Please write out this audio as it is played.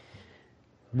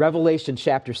Revelation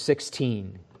chapter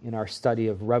 16 in our study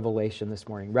of Revelation this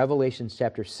morning. Revelation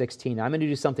chapter 16. I'm going to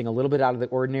do something a little bit out of the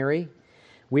ordinary.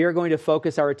 We are going to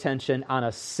focus our attention on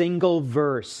a single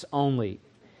verse only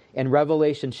in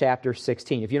Revelation chapter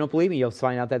 16. If you don't believe me, you'll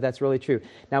find out that that's really true.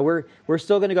 Now, we're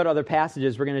still going to go to other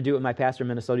passages. We're going to do what my pastor in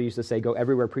Minnesota used to say, go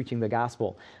everywhere preaching the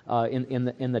gospel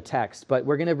in the text. But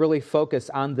we're going to really focus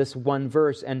on this one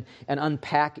verse and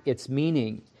unpack its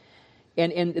meaning.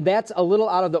 And that's a little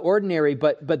out of the ordinary,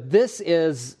 but this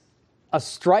is a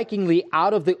strikingly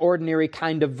out of the ordinary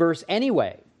kind of verse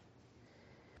anyway.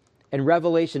 In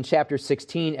Revelation chapter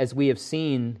 16, as we have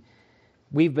seen,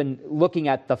 we've been looking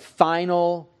at the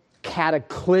final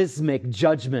cataclysmic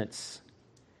judgments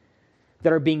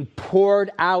that are being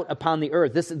poured out upon the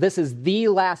earth. This is the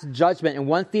last judgment, and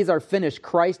once these are finished,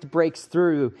 Christ breaks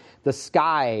through the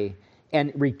sky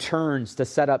and returns to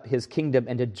set up his kingdom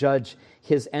and to judge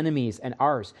his enemies and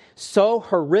ours. So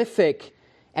horrific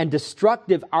and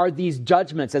destructive are these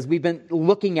judgments, as we've been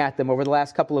looking at them over the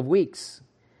last couple of weeks,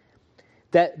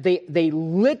 that they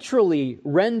literally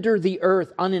render the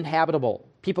earth uninhabitable.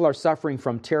 People are suffering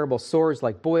from terrible sores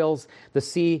like boils. The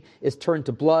sea is turned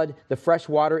to blood. The fresh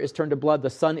water is turned to blood.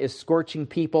 The sun is scorching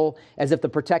people as if the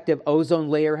protective ozone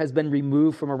layer has been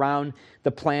removed from around the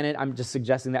planet. I'm just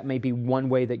suggesting that may be one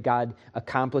way that God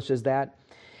accomplishes that.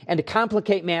 And to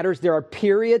complicate matters, there are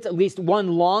periods, at least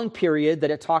one long period that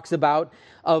it talks about,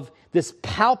 of this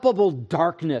palpable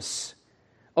darkness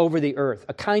over the earth,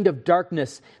 a kind of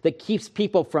darkness that keeps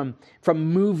people from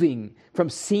moving, from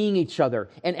seeing each other,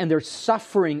 and they're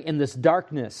suffering in this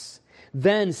darkness.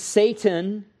 Then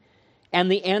Satan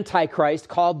and the Antichrist,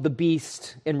 called the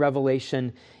beast in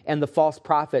Revelation, and the false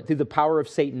prophet, through the power of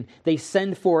Satan, they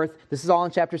send forth, this is all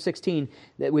in chapter 16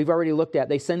 that we've already looked at,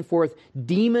 they send forth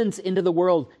demons into the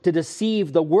world to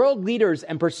deceive the world leaders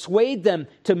and persuade them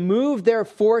to move their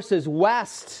forces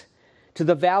west to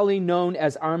the valley known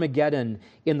as Armageddon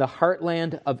in the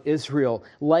heartland of Israel,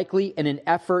 likely in an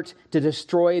effort to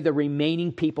destroy the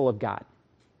remaining people of God.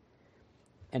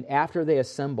 And after they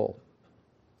assemble,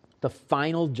 the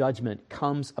final judgment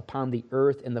comes upon the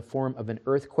earth in the form of an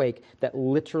earthquake that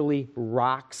literally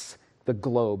rocks the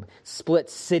globe,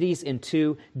 splits cities in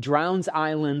two, drowns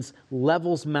islands,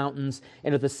 levels mountains,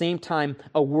 and at the same time,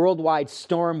 a worldwide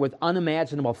storm with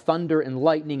unimaginable thunder and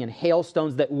lightning and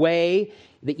hailstones that weigh,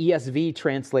 the ESV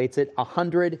translates it,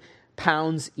 100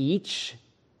 pounds each.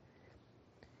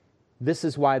 This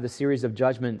is why the series of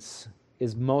judgments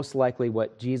is most likely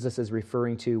what Jesus is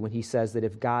referring to when he says that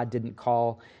if God didn't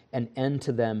call an end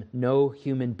to them, no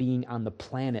human being on the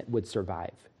planet would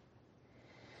survive.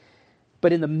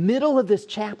 But in the middle of this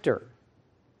chapter,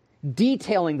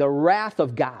 detailing the wrath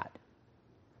of God,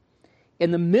 in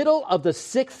the middle of the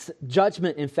sixth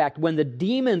judgment, in fact, when the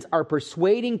demons are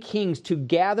persuading kings to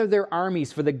gather their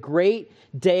armies for the great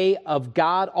day of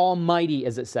God Almighty,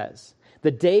 as it says, the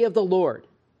day of the Lord,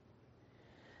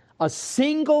 a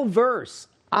single verse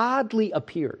oddly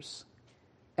appears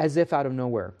as if out of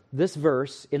nowhere. This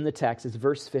verse in the text is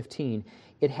verse 15.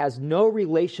 It has no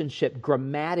relationship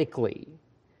grammatically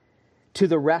to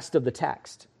the rest of the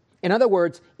text. In other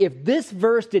words, if this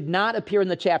verse did not appear in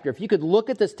the chapter, if you could look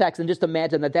at this text and just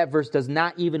imagine that verse does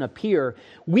not even appear,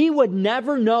 we would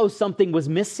never know something was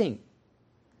missing.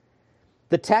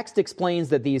 The text explains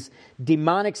that these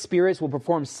demonic spirits will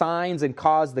perform signs and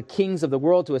cause the kings of the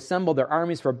world to assemble their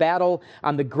armies for battle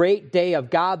on the great day of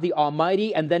God the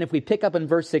Almighty. And then if we pick up in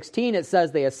verse 16, it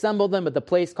says they assembled them at the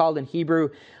place called in Hebrew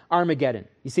Armageddon.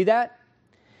 You see that?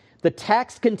 The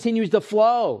text continues to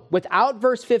flow without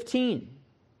verse 15.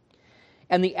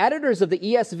 And the editors of the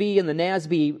ESV and the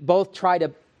NASB both try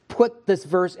to put this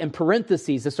verse in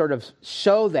parentheses to sort of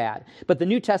show that. But the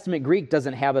New Testament Greek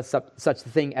doesn't have such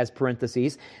thing as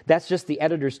parentheses. That's just the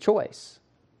editor's choice.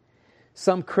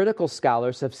 Some critical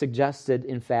scholars have suggested,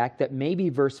 in fact, that maybe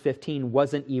verse 15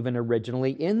 wasn't even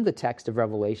originally in the text of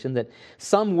Revelation, that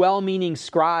some well-meaning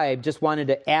scribe just wanted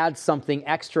to add something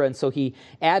extra, and so he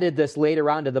added this later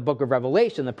on to the book of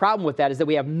Revelation. The problem with that is that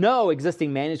we have no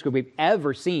existing manuscript we've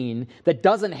ever seen that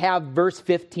doesn't have verse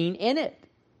 15 in it.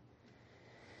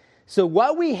 So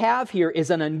what we have here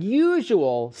is an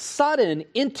unusual, sudden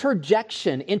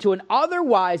interjection into an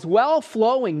otherwise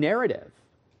well-flowing narrative.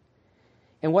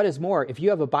 And what is more, if you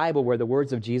have a Bible where the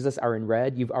words of Jesus are in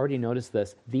red, you've already noticed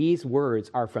this. These words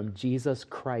are from Jesus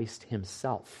Christ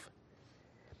himself.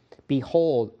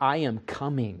 Behold, I am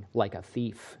coming like a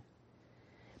thief.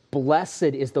 Blessed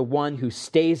is the one who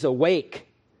stays awake,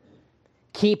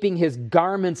 keeping his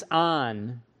garments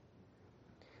on,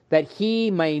 that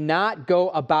he may not go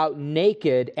about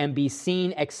naked and be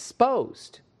seen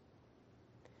exposed.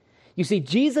 You see,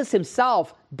 Jesus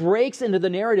himself breaks into the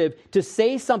narrative to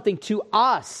say something to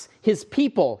us, his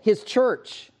people, his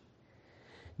church.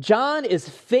 John is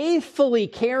faithfully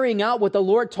carrying out what the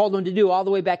Lord told him to do all the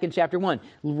way back in chapter 1.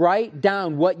 Write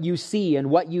down what you see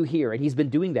and what you hear. And he's been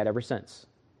doing that ever since.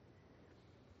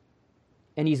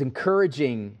 And he's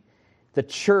encouraging the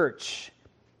church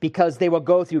because they will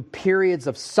go through periods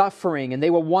of suffering and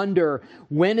they will wonder,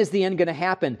 when is the end going to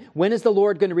happen? When is the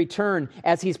Lord going to return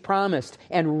as he's promised?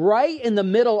 And right in the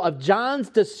middle of John's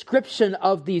description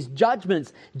of these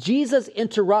judgments, Jesus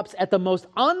interrupts at the most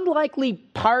unlikely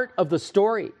part of the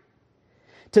story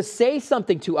to say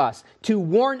something to us, to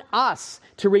warn us,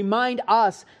 to remind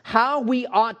us how we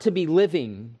ought to be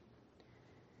living,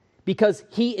 because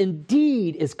he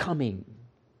indeed is coming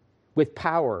with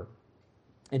power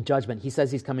and judgment. He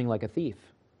says he's coming like a thief.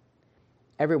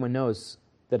 Everyone knows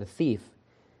that a thief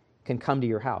can come to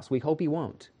your house. We hope he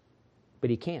won't, but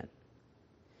he can.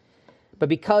 But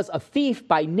because a thief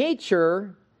by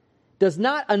nature does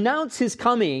not announce his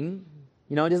coming,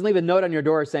 he doesn't leave a note on your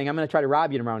door saying, I'm going to try to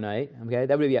rob you tomorrow night. Okay,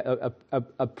 that would be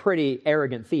a pretty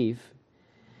arrogant thief.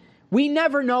 We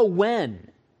never know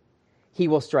when he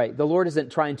will strike. The Lord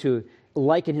isn't trying to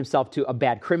liken himself to a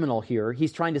bad criminal here.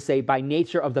 He's trying to say by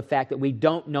nature of the fact that we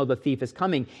don't know the thief is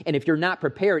coming. And if you're not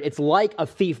prepared, it's like a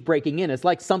thief breaking in. It's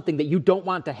like something that you don't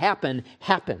want to happen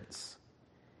happens.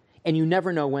 And you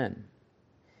never know when.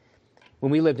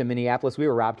 When we lived in Minneapolis, we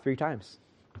were robbed 3 times.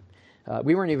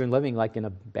 We weren't even living like in a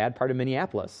bad part of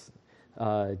Minneapolis.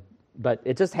 But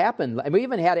it just happened. We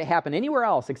even had it happen anywhere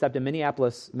else except in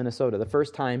Minneapolis, Minnesota. The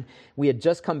first time we had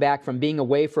just come back from being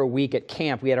away for a week at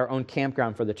camp. We had our own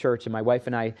campground for the church, and my wife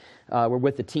and I were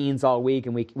with the teens all week,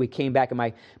 and we came back, and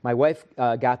my wife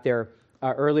got there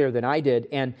earlier than I did,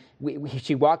 and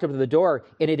she walked up to the door,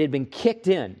 and it had been kicked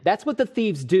in. That's what the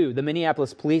thieves do, the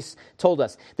Minneapolis police told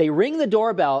us. They ring the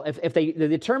doorbell. If they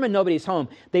determine nobody's home,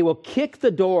 they will kick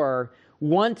the door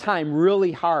one time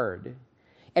really hard.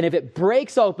 And if it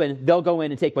breaks open, they'll go in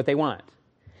and take what they want.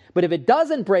 But if it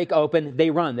doesn't break open, they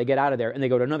run. They get out of there, and they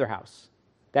go to another house.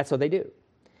 That's what they do.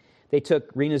 They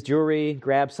took Rena's jewelry,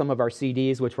 grabbed some of our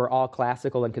CDs, which were all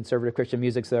classical and conservative Christian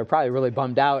music, so they were probably really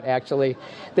bummed out, actually.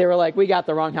 They were like, we got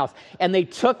the wrong house. And they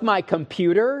took my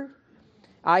computer.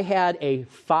 I had a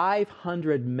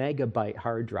 500 megabyte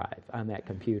hard drive on that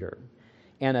computer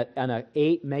and a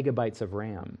 8 megabytes of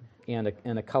RAM and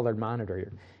a colored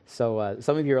monitor. So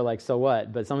some of you are like, so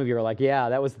what? But some of you are like, yeah,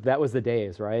 that was the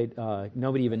days, right?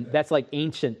 That's like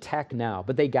ancient tech now,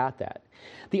 but they got that.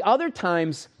 The other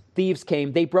times thieves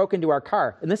came, they broke into our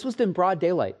car, and this was in broad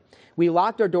daylight. We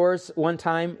locked our doors one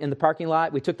time in the parking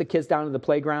lot. We took the kids down to the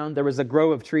playground. There was a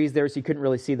grove of trees there, so you couldn't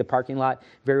really see the parking lot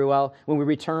very well. When we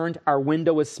returned, our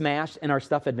window was smashed, and our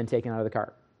stuff had been taken out of the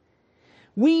car.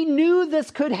 We knew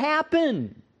this could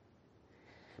happen.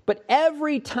 But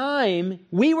every time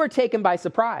we were taken by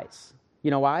surprise.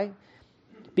 You know why?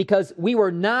 Because we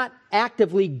were not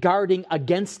actively guarding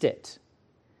against it.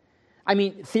 I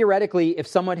mean, theoretically, if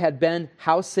someone had been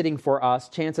house sitting for us,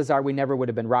 chances are we never would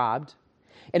have been robbed.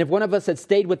 And if one of us had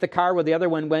stayed with the car where the other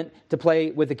one went to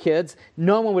play with the kids,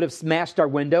 no one would have smashed our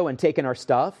window and taken our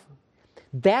stuff.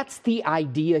 That's the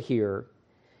idea here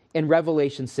in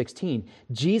Revelation 16.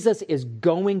 Jesus is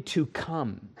going to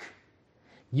come.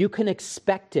 You can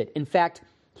expect it. In fact,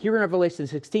 here in Revelation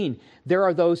 16, there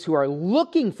are those who are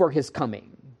looking for his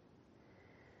coming,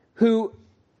 who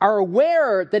are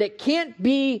aware that it can't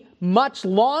be much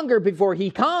longer before he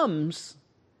comes.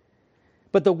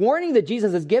 But the warning that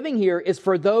Jesus is giving here is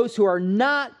for those who are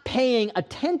not paying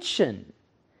attention,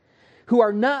 who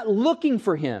are not looking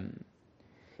for him.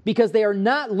 Because they are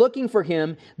not looking for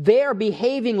him, they are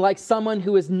behaving like someone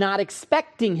who is not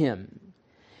expecting him.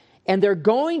 And they're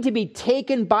going to be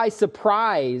taken by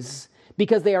surprise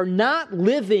because they are not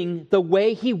living the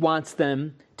way he wants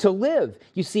them to live.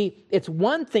 You see, it's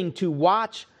one thing to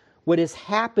watch what is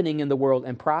happening in the world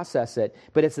and process it,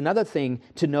 but it's another thing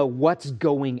to know what's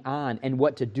going on and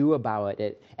what to do about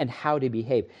it and how to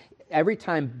behave. Every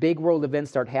time big world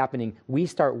events start happening, we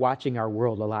start watching our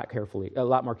world a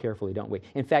lot more carefully, don't we?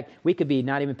 In fact, we could be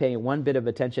not even paying one bit of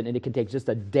attention, and it can take just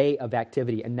a day of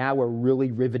activity, and now we're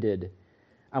really riveted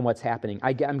on what's happening.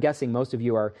 I'm guessing most of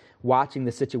you are watching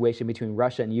the situation between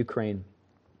Russia and Ukraine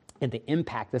and the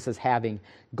impact this is having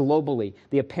globally,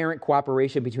 the apparent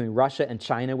cooperation between Russia and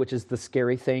China, which is the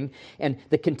scary thing, and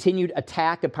the continued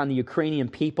attack upon the Ukrainian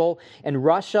people, and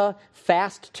Russia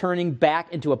fast turning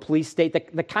back into a police state,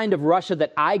 the kind of Russia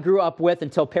that I grew up with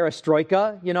until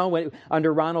perestroika,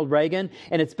 under Ronald Reagan,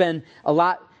 and it's been a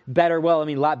lot better,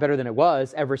 a lot better than it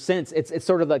was ever since. It's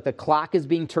sort of like the clock is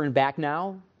being turned back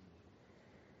now.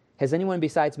 Has anyone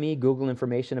besides me Googled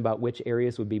information about which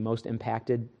areas would be most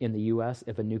impacted in the U.S.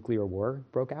 if a nuclear war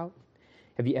broke out?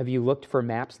 Have you looked for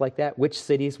maps like that? Which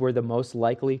cities were the most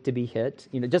likely to be hit?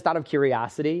 Just out of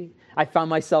curiosity, I found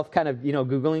myself kind of,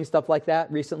 Googling stuff like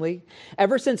that recently.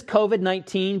 Ever since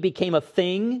COVID-19 became a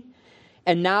thing,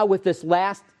 and now with this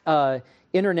last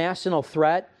international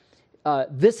threat,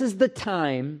 this is the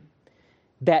time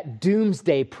that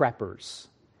doomsday preppers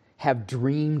have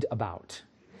dreamed about.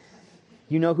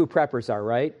 You know who preppers are,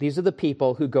 right? These are the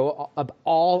people who go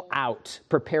all out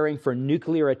preparing for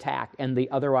nuclear attack and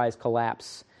the otherwise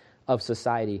collapse of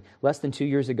society. Less than 2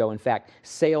 years ago, in fact,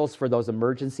 sales for those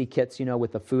emergency kits,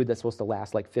 with the food that's supposed to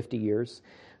last like 50 years,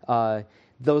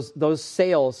 those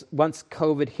sales, once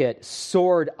COVID hit,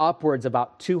 soared upwards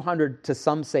about 200 to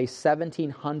some say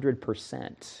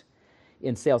 1,700%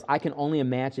 in sales. I can only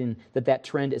imagine that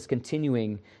trend is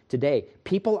continuing today.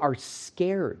 People are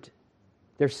scared.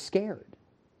 They're scared.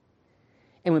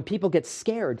 And when people get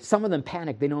scared, some of them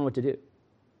panic. They don't know what to do.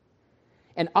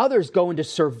 And others go into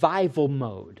survival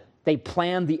mode. They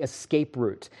plan the escape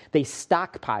route. They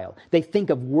stockpile. They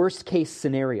think of worst-case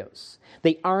scenarios.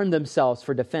 They arm themselves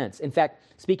for defense. In fact,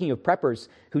 speaking of preppers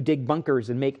who dig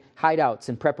bunkers and make hideouts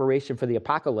in preparation for the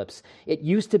apocalypse, it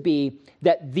used to be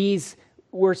that these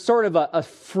were sort of a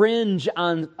fringe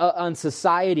on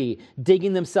society,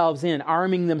 digging themselves in,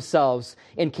 arming themselves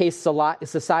in case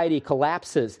society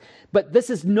collapses. But this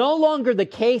is no longer the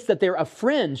case that they're a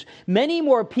fringe. Many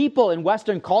more people in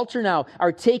Western culture now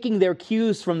are taking their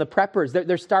cues from the preppers.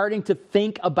 They're starting to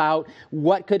think about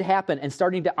what could happen and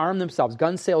starting to arm themselves.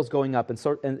 Gun sales going up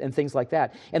and things like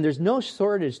that. And there's no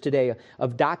shortage today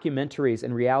of documentaries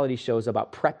and reality shows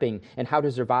about prepping and how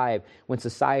to survive when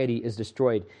society is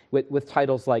destroyed with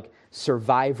titles like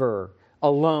Survivor,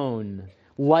 Alone,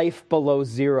 Life Below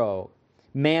Zero,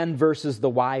 Man versus the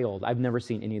Wild. I've never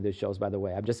seen any of those shows, by the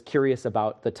way. I'm just curious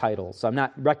about the titles, so I'm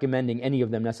not recommending any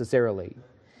of them necessarily.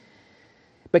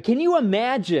 But can you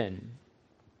imagine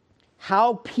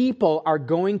how people are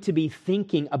going to be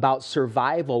thinking about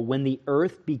survival when the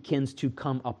earth begins to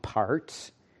come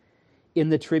apart in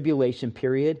the tribulation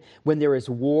period, when there is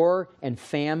war and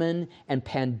famine and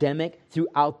pandemic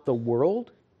throughout the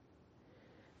world?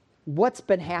 What's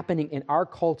been happening in our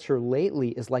culture lately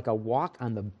is like a walk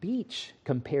on the beach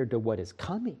compared to what is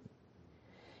coming.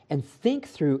 And think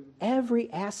through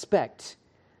every aspect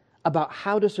about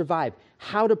how to survive,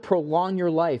 how to prolong your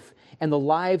life and the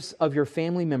lives of your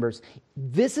family members.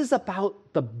 This is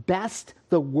about the best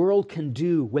the world can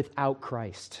do without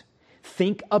Christ.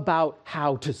 Think about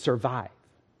how to survive.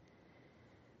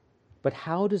 But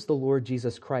how does the Lord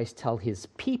Jesus Christ tell his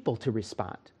people to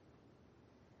respond?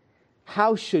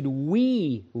 How should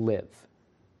we live?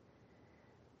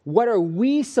 What are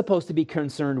we supposed to be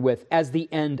concerned with as the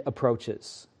end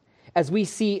approaches? As we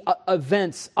see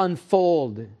events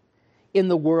unfold in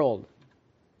the world,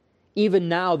 even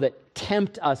now that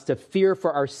tempt us to fear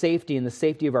for our safety and the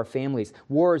safety of our families,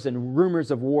 wars and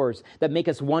rumors of wars that make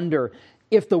us wonder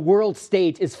if the world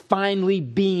stage is finally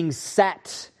being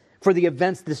set for the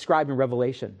events described in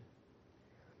Revelation.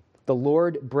 The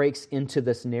Lord breaks into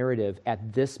this narrative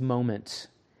at this moment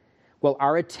while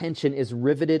our attention is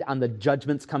riveted on the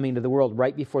judgments coming to the world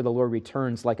right before the Lord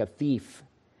returns like a thief.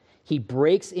 He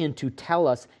breaks in to tell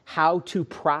us how to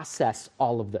process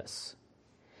all of this.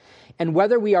 And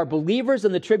whether we are believers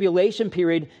in the tribulation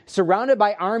period, surrounded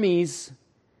by armies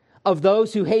of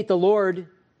those who hate the Lord,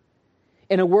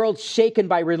 in a world shaken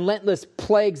by relentless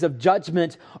plagues of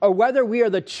judgment, or whether we are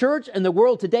the church and the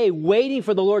world today waiting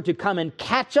for the Lord to come and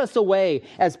catch us away,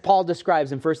 as Paul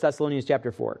describes in 1 Thessalonians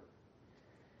chapter 4.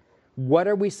 What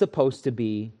are we supposed to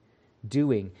be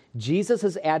doing?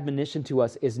 Jesus' admonition to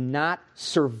us is not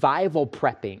survival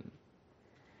prepping,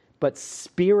 but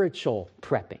spiritual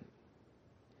prepping.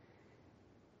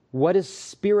 What does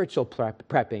spiritual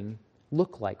prepping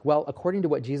look like? Well, according to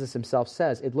what Jesus himself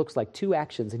says, it looks like two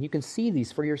actions, and you can see these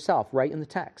for yourself right in the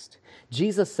text.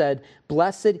 Jesus said,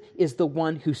 "Blessed is the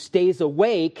one who stays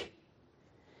awake,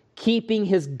 keeping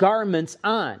his garments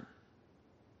on."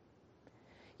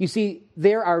 You see,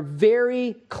 there are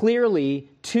very clearly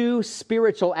two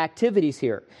spiritual activities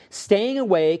here: staying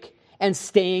awake and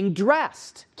staying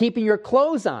dressed, keeping your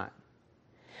clothes on.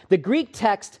 The Greek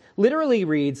text literally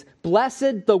reads,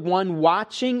 "Blessed the one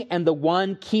watching and the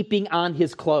one keeping on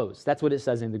his clothes." That's what it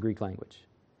says in the Greek language.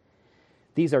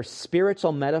 These are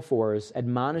spiritual metaphors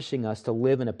admonishing us to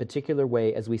live in a particular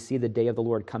way as we see the day of the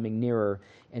Lord coming nearer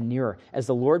and nearer. As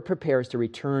the Lord prepares to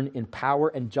return in power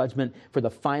and judgment for the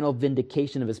final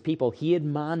vindication of his people, he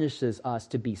admonishes us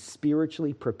to be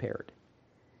spiritually prepared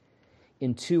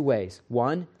in two ways.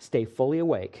 One, stay fully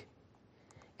awake.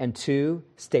 And 2,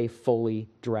 stay fully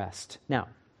dressed. Now,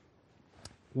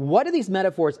 what do these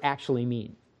metaphors actually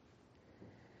mean?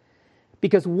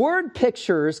 Because word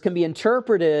pictures can be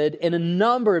interpreted in a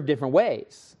number of different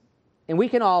ways. And we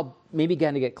can all maybe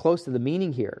kind of get close to the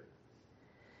meaning here.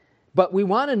 But we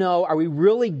want to know, are we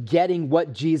really getting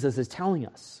what Jesus is telling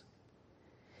us?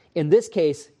 In this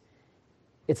case,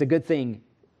 it's a good thing.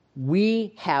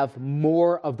 We have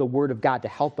more of the Word of God to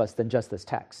help us than just this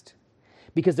text.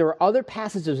 Because there are other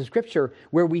passages of Scripture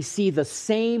where we see the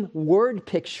same word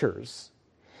pictures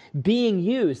being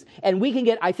used. And we can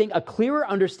get, I think, a clearer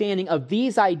understanding of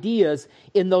these ideas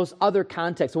in those other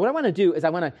contexts. So what I want to do is I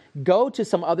want to go to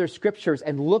some other scriptures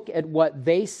and look at what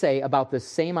they say about the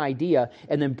same idea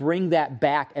and then bring that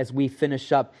back as we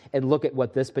finish up and look at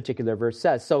what this particular verse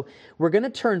says. So we're going to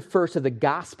turn first to the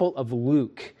Gospel of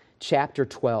Luke, chapter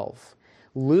 12.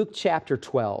 Luke chapter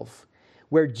 12,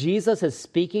 where Jesus is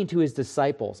speaking to his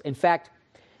disciples. In fact,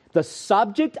 the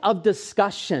subject of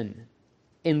discussion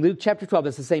in Luke chapter 12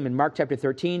 is the same in Mark chapter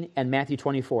 13 and Matthew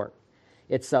 24.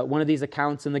 It's one of these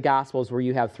accounts in the Gospels where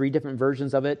you have 3 different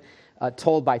versions of it,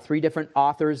 told by 3 different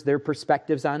authors, their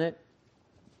perspectives on it.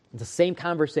 It's the same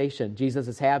conversation Jesus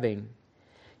is having.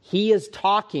 He is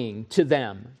talking to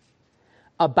them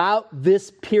about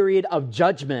this period of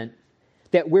judgment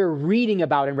that we're reading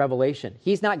about in Revelation.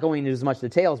 He's not going into as much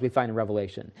detail as we find in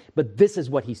Revelation, but this is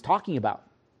what he's talking about.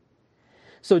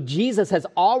 So Jesus has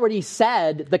already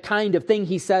said the kind of thing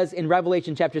he says in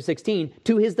Revelation chapter 16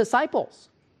 to his disciples.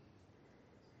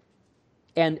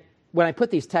 And when I put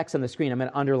these texts on the screen, I'm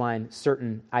going to underline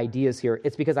certain ideas here.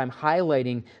 It's because I'm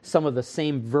highlighting some of the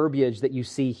same verbiage that you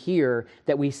see here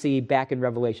that we see back in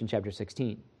Revelation chapter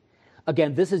 16.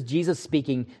 Again, this is Jesus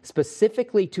speaking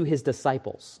specifically to his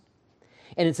disciples.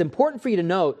 And it's important for you to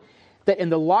note that in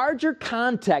the larger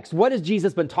context, what has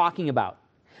Jesus been talking about?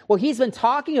 Well, he's been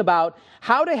talking about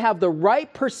how to have the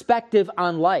right perspective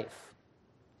on life.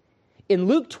 In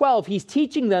Luke 12, he's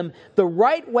teaching them the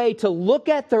right way to look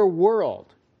at their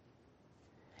world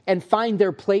and find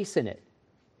their place in it.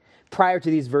 Prior to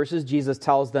these verses, Jesus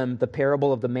tells them the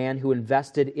parable of the man who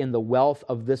invested in the wealth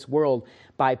of this world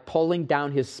by pulling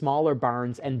down his smaller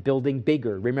barns and building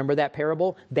bigger. Remember that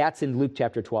parable? That's in Luke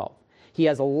chapter 12. He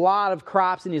has a lot of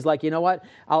crops, and he's like, you know what?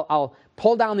 I'll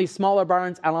pull down these smaller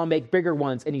barns, and I'll make bigger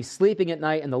ones. And he's sleeping at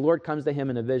night, and the Lord comes to him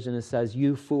in a vision and says,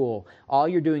 you fool, all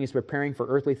you're doing is preparing for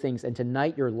earthly things, and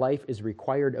tonight your life is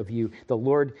required of you. The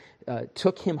Lord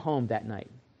took him home that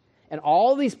night. And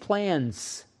all these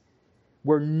plans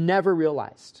were never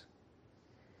realized.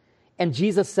 And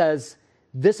Jesus says,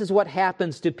 this is what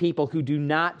happens to people who do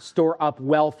not store up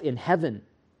wealth in heaven.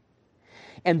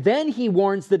 And then he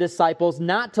warns the disciples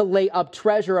not to lay up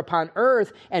treasure upon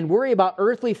earth and worry about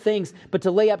earthly things, but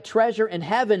to lay up treasure in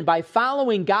heaven by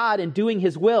following God and doing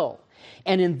his will.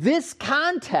 And in this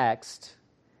context,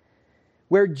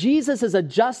 where Jesus is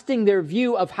adjusting their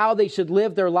view of how they should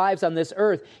live their lives on this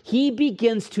earth, he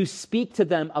begins to speak to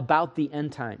them about the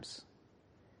end times.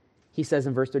 He says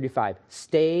in verse 35,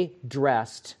 stay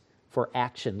dressed for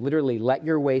action. Literally, let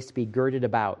your waist be girded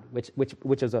about,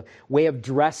 which is a way of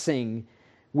dressing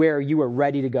where you are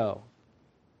ready to go.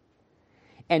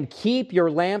 And keep your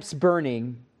lamps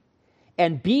burning,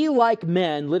 and be like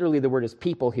men, literally the word is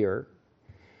people here,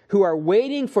 who are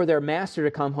waiting for their master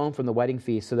to come home from the wedding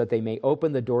feast so that they may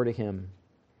open the door to him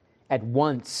at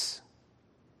once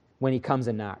when he comes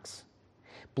and knocks.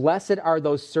 Blessed are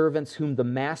those servants whom the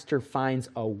master finds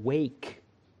awake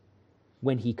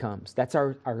when he comes. That's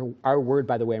our word,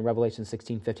 by the way, in Revelation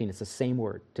 16:15. It's the same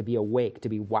word, to be awake, to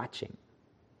be watching.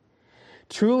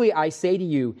 Truly, I say to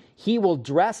you, he will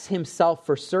dress himself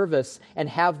for service and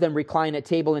have them recline at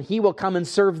table, and he will come and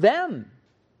serve them.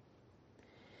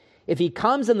 If he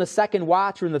comes in the second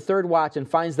watch or in the third watch and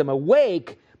finds them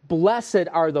awake, blessed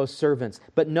are those servants.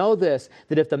 But know this,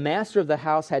 that if the master of the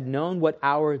house had known what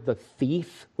hour the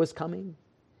thief was coming,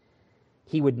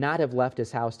 he would not have left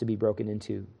his house to be broken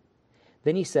into.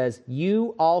 Then he says,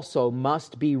 you also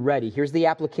must be ready. Here's the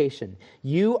application.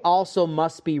 You also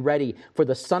must be ready, for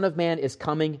the Son of Man is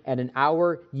coming at an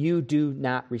hour you do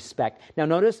not respect. Now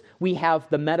notice we have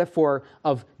the metaphor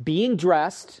of being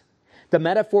dressed, the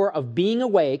metaphor of being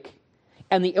awake,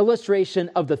 and the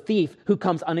illustration of the thief who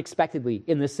comes unexpectedly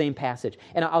in this same passage.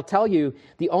 And I'll tell you,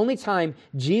 the only time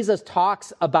Jesus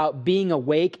talks about being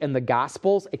awake in the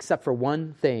Gospels, except for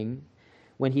one thing,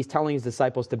 when he's telling his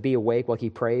disciples to be awake while he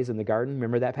prays in the garden.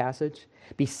 Remember that passage?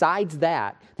 Besides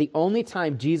that, the only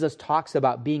time Jesus talks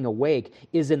about being awake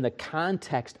is in the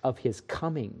context of his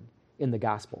coming in the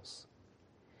Gospels.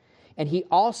 And he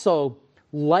also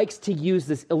likes to use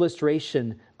this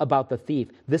illustration about the thief.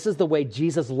 This is the way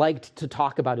Jesus liked to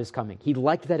talk about his coming. He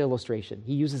liked that illustration.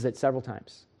 He uses it several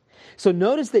times. So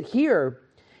notice that here,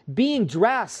 being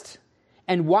dressed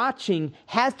and watching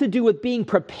has to do with being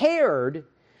prepared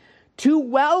to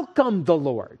welcome the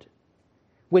Lord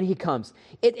when he comes.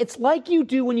 It's like you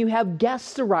do when you have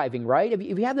guests arriving, right? Have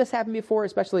you had this happen before?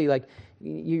 Especially like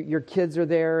your kids are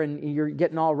there and you're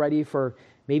getting all ready for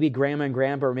maybe grandma and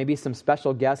grandpa, or maybe some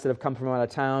special guests that have come from out of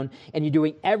town, and you're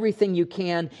doing everything you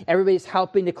can. Everybody's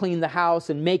helping to clean the house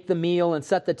and make the meal and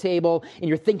set the table, and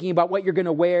you're thinking about what you're going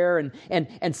to wear,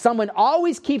 and someone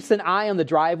always keeps an eye on the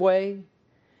driveway.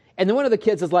 And then one of the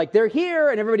kids is like, they're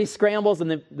here, and everybody scrambles,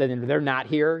 and then they're not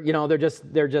here. You know, they're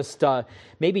just.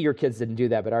 Maybe your kids didn't do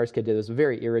that, but ours kid did. It was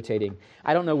very irritating.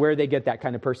 I don't know where they get that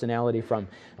kind of personality from,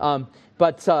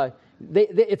 but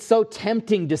it's so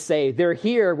tempting to say they're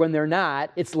here when they're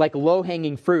not. It's like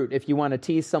low-hanging fruit if you want to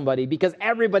tease somebody, because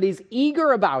everybody's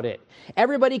eager about it.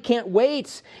 Everybody can't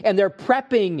wait, and they're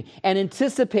prepping and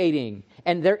anticipating,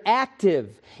 and they're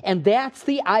active. And that's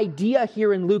the idea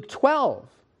here in Luke 12.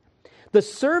 The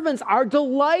servants are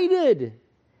delighted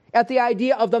at the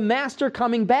idea of the master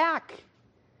coming back.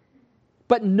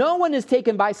 But no one is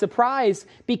taken by surprise,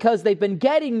 because they've been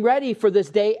getting ready for this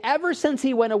day ever since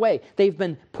he went away. They've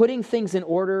been putting things in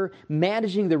order,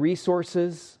 managing the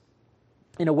resources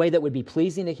in a way that would be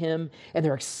pleasing to him, and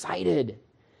they're excited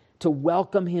to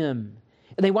welcome him.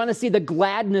 And they want to see the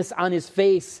gladness on his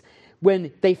face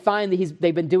when they find that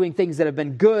they've been doing things that have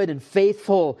been good and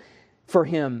faithful for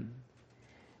him.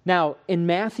 Now, in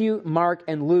Matthew, Mark,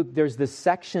 and Luke, there's this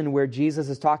section where Jesus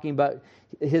is talking about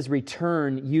his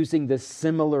return using this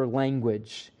similar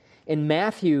language. In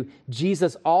Matthew,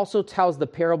 Jesus also tells the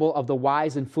parable of the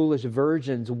wise and foolish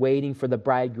virgins waiting for the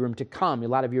bridegroom to come. A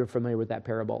lot of you are familiar with that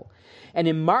parable. And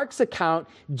in Mark's account,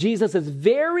 Jesus is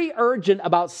very urgent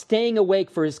about staying awake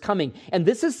for his coming. And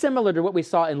this is similar to what we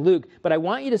saw in Luke, but I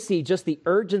want you to see just the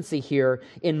urgency here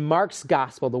in Mark's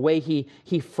gospel, the way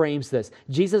he frames this.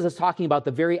 Jesus is talking about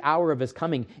the very hour of his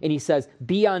coming, and he says,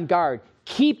 be on guard.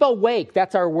 Keep awake.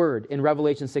 That's our word in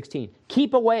Revelation 16.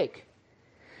 Keep awake.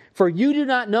 For you do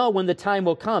not know when the time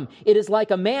will come. It is like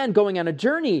a man going on a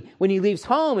journey when he leaves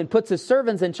home and puts his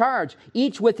servants in charge,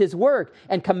 each with his work,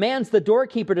 and commands the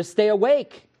doorkeeper to stay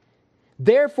awake.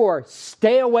 Therefore,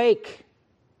 stay awake.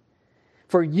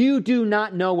 For you do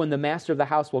not know when the master of the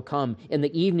house will come, in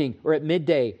the evening or at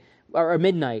midday or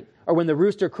midnight, or when the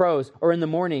rooster crows or in the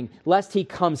morning, lest he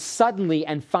come suddenly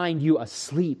and find you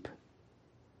asleep.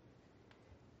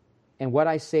 And what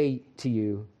I say to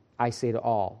you, I say to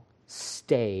all,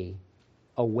 stay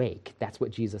awake. That's what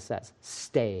Jesus says.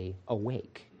 Stay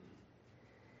awake.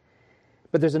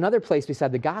 But there's another place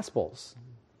beside the Gospels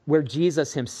where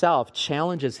Jesus himself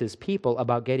challenges his people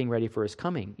about getting ready for his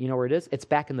coming. You know where it is? It's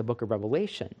back in the book of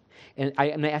Revelation. And I'm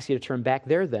going to ask you to turn back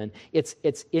there then. It's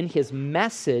in his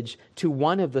message to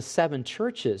one of the 7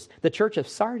 churches, the church of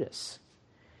Sardis.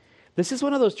 This is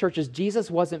one of those churches Jesus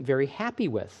wasn't very happy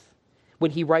with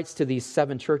when he writes to these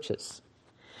 7 churches.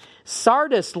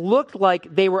 Sardis looked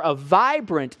like they were a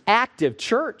vibrant, active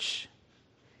church.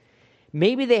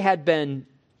 Maybe they had been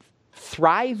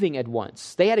thriving at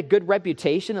once. They had a good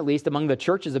reputation, at least among the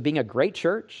churches, of being a great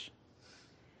church.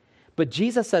 But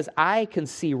Jesus says, I can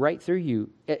see right through you.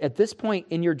 At this point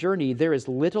in your journey, there is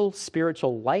little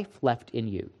spiritual life left in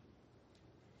you.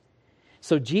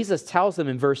 So Jesus tells them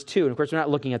in verse 2, and of course we're not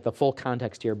looking at the full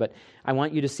context here, but I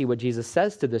want you to see what Jesus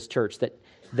says to this church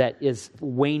that is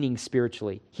waning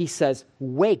spiritually. He says,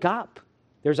 wake up.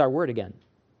 There's our word again.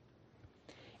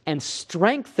 And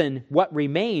strengthen what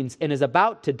remains and is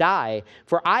about to die,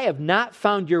 for I have not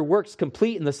found your works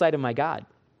complete in the sight of my God.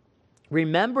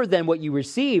 Remember then what you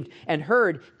received and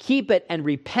heard, keep it and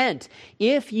repent.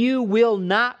 If you will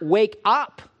not wake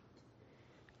up,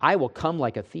 I will come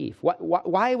like a thief.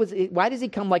 Why does he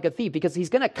come like a thief? Because he's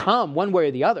going to come one way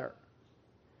or the other.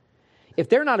 If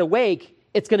they're not awake,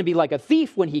 it's going to be like a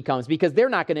thief when he comes, because they're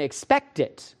not going to expect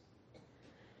it.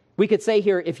 We could say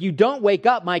here, if you don't wake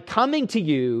up, my coming to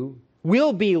you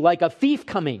will be like a thief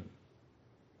coming.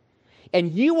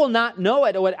 And you will not know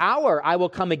at what hour I will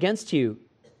come against you.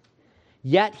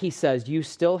 Yet, he says, you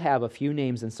still have a few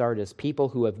names in Sardis, people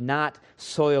who have not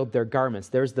soiled their garments.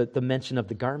 There's the mention of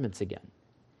the garments again.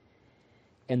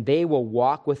 And they will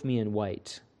walk with me in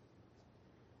white,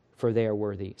 for they are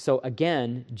worthy. So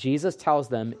again, Jesus tells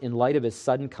them, in light of his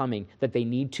sudden coming, that they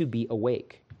need to be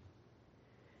awake.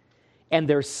 And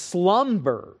their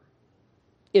slumber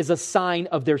is a sign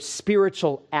of their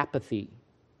spiritual apathy,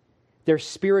 their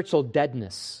spiritual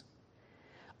deadness.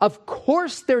 Of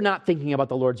course they're not thinking about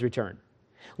the Lord's return,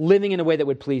 living in a way that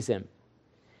would please him.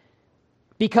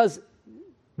 because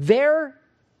they're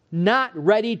not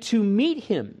ready to meet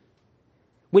him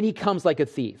when he comes like a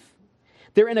thief.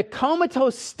 They're in a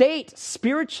comatose state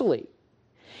spiritually.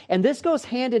 And this goes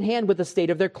hand in hand with the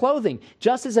state of their clothing.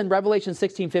 Just as in Revelation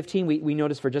 16:15, we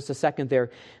notice for just a second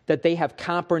there that they have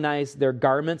compromised their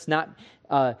garments,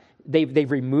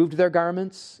 they've removed their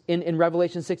garments in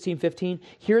Revelation 16:15.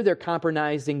 Here they're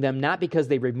compromising them not because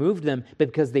they removed them, but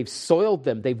because they've soiled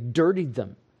them, they've dirtied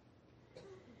them.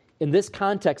 In this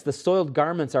context, the soiled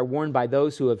garments are worn by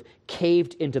those who have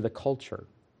caved into the culture.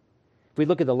 If we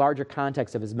look at the larger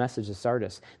context of his message to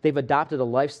Sardis, they've adopted a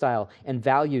lifestyle and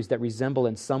values that resemble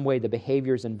in some way the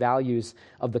behaviors and values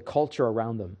of the culture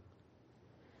around them.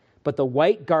 But the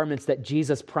white garments that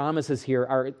Jesus promises here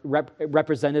are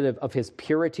representative of his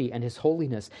purity and his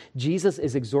holiness. Jesus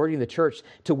is exhorting the church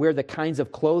to wear the kinds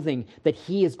of clothing that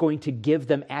he is going to give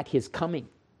them at his coming.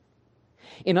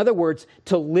 In other words,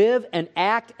 to live and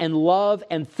act and love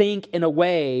and think in a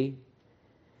way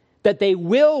that they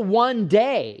will one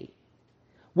day,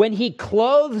 when he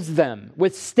clothes them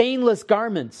with stainless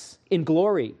garments in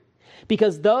glory.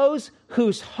 Because those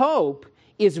whose hope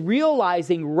is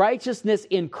realizing righteousness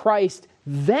in Christ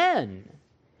then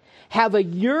have a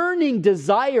yearning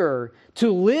desire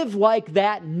to live like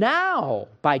that now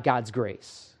by God's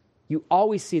grace. You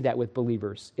always see that with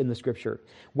believers in the Scripture.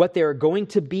 What they're going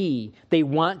to be, they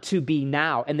want to be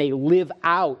now, and they live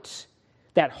out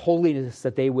that holiness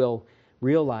that they will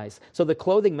realize. So the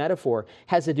clothing metaphor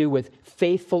has to do with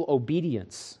faithful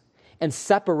obedience and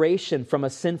separation from a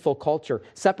sinful culture,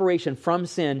 separation from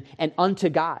sin and unto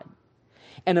God.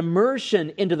 And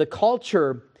immersion into the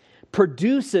culture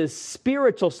produces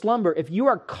spiritual slumber. If you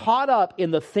are caught up in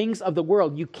the things of the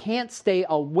world, you can't stay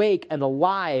awake and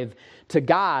alive to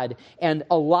God and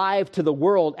alive to the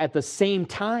world at the same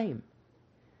time.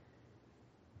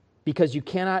 Because you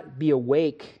cannot be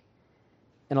awake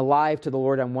and alive to the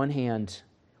Lord on one hand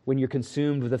when you're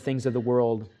consumed with the things of the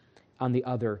world on the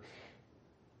other.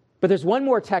 But there's one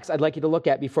more text I'd like you to look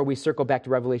at before we circle back to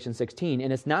Revelation 16,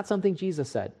 and it's not something Jesus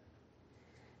said,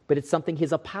 but it's something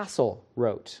his apostle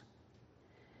wrote.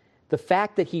 The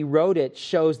fact that he wrote it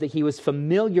shows that he was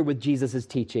familiar with Jesus'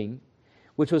 teaching,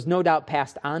 which was no doubt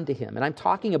passed on to him. And I'm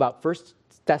talking about 1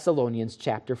 Thessalonians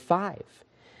chapter 5.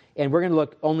 And we're going to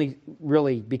look only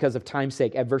really because of time's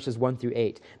sake at verses 1 through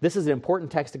 8. This is an important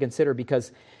text to consider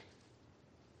because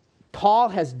Paul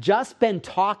has just been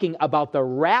talking about the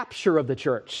rapture of the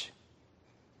church.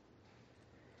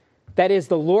 That is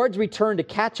the Lord's return to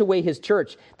catch away his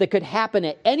church that could happen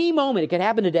at any moment. It could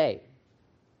happen today.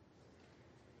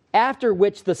 After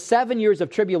which the 7 years of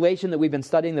tribulation that we've been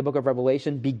studying in the book of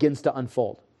Revelation begins to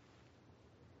unfold.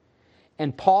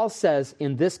 And Paul says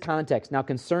in this context, now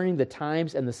concerning the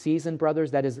times and the season, brothers,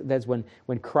 that is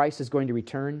when Christ is going to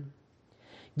return,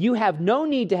 you have no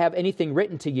need to have anything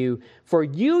written to you, for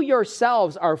you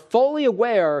yourselves are fully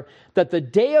aware that the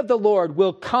day of the Lord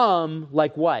will come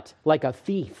like what? Like a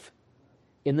thief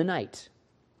in the night.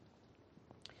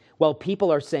 Well,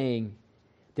 people are saying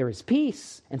there is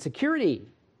peace and security.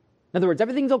 In other words,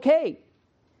 everything's okay.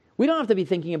 We don't have to be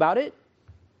thinking about it.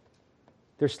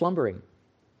 They're slumbering.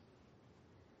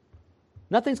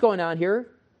 Nothing's going on here.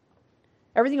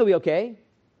 Everything will be okay.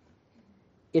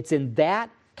 It's in that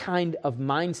kind of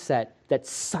mindset that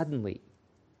suddenly,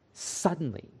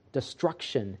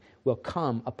 destruction will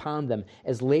come upon them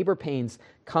as labor pains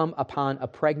come upon a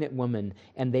pregnant woman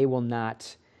and they will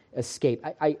not escape.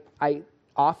 I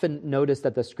often notice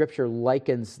that the Scripture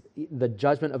likens the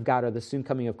judgment of God or the soon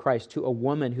coming of Christ to a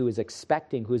woman who is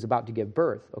expecting, who is about to give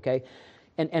birth, okay?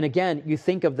 And again, you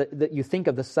think of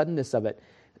the suddenness of it.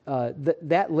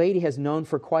 That lady has known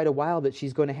for quite a while that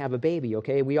she's going to have a baby,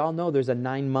 okay? We all know there's a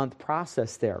 9-month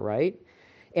process there, right?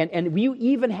 And we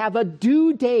even have a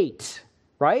due date,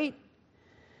 right?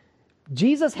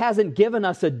 Jesus hasn't given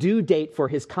us a due date for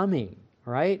his coming,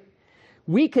 right?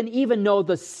 We can even know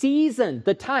the season,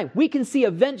 the time. We can see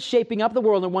events shaping up the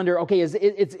world and wonder, okay,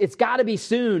 it's got to be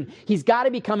soon. He's got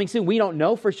to be coming soon. We don't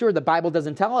know for sure. The Bible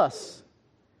doesn't tell us.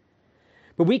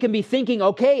 But we can be thinking,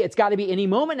 okay, it's got to be any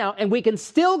moment now, and we can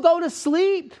still go to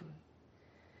sleep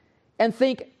and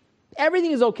think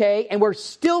everything is okay, and we're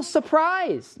still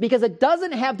surprised because it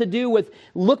doesn't have to do with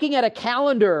looking at a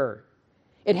calendar.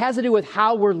 It has to do with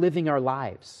how we're living our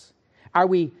lives. Are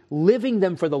we living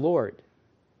them for the Lord?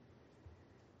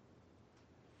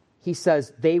 He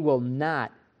says they will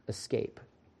not escape.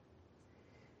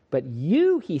 But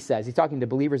you, he says, he's talking to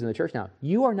believers in the church now,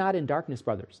 you are not in darkness,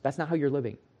 brothers. That's not how you're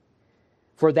living.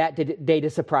 For that day to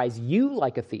surprise you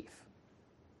like a thief.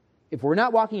 if we're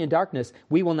not walking in darkness,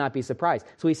 we will not be surprised.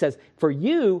 So he says, for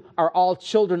you are all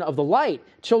children of the light,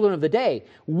 children of the day.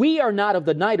 We are not of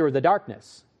the night or the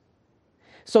darkness.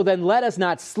 So then let us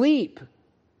not sleep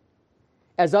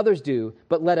as others do,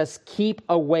 but let us keep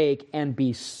awake and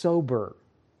be sober.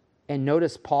 And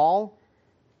notice Paul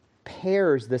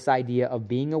pairs this idea of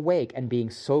being awake and being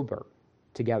sober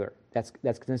together. That's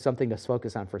something to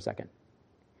focus on for a second.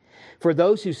 For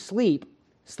those who sleep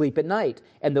at night,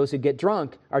 and those who get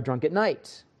drunk are drunk at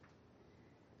night.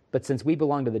 But since we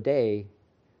belong to the day,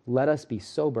 let us be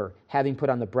sober, having put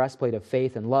on the breastplate of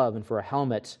faith and love, and for a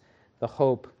helmet, the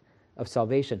hope of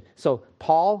salvation. So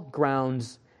Paul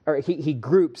he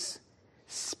groups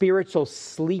spiritual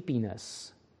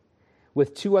sleepiness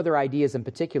with two other ideas in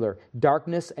particular,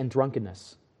 darkness and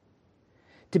drunkenness.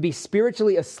 To be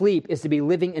spiritually asleep is to be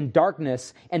living in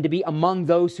darkness and to be among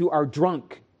those who are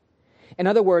drunk. In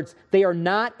other words, they are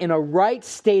not in a right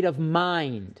state of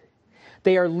mind.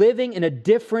 They are living in a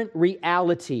different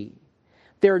reality.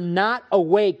 They're not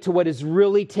awake to what is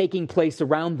really taking place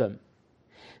around them.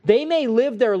 They may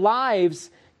live their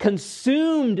lives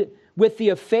consumed with the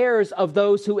affairs of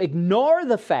those who ignore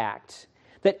the fact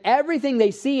that everything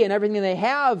they see and everything they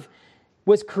have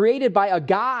was created by a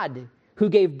God who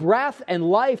gave breath and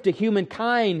life to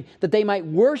humankind that they might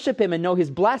worship Him and know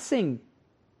His blessing.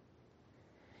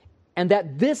 And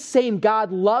that this same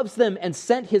God loves them and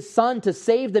sent His Son to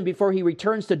save them before He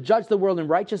returns to judge the world in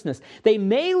righteousness. They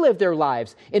may live their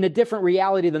lives in a different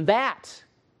reality than that.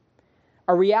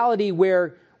 A reality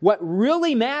where what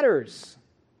really matters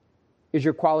is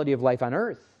your quality of life on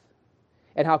earth,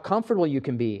 and how comfortable you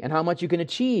can be, and how much you can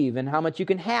achieve, and how much you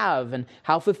can have, and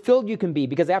how fulfilled you can be.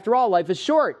 Because after all, life is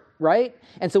short, right?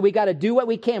 And so we got to do what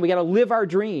we can. We got to live our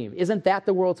dream. Isn't that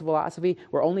the world's philosophy?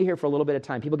 We're only here for a little bit of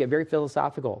time. People get very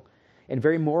philosophical and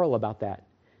very moral about that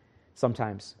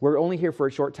sometimes. We're only here for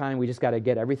a short time. We just got to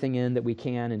get everything in that we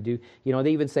can and do.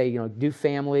 They even say, do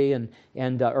family and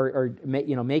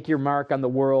make your mark on the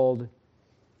world.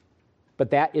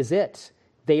 But that is it.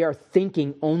 They are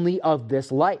thinking only of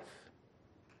this life.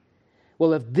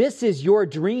 Well, if this is your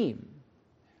dream,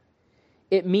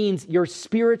 it means you're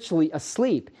spiritually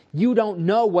asleep. You don't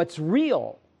know what's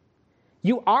real.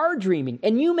 You are dreaming,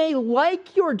 and you may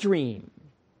like your dream.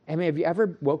 I mean, have you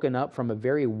ever woken up from a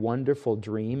very wonderful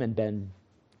dream and been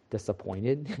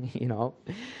disappointed?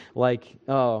 Like,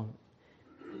 oh,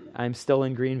 I'm still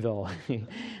in Greenville.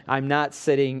 I'm not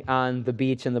sitting on the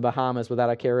beach in the Bahamas without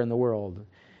a care in the world.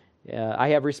 I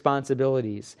have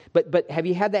responsibilities. But have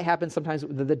you had that happen sometimes?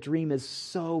 The dream is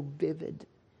so vivid.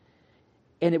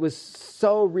 And it was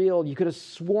so real. You could have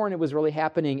sworn it was really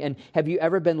happening. And have you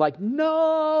ever been like,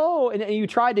 no? And you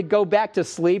tried to go back to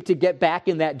sleep to get back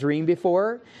in that dream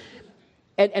before?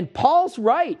 And Paul's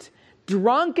right.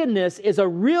 Drunkenness is a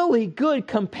really good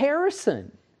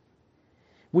comparison.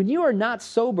 When you are not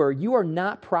sober, you are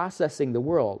not processing the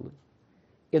world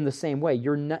in the same way.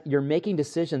 You're making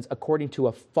decisions according to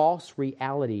a false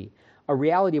reality, a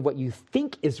reality of what you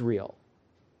think is real.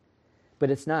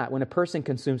 But it's not. When a person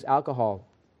consumes alcohol,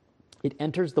 it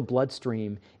enters the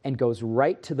bloodstream and goes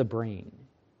right to the brain,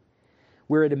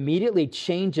 where it immediately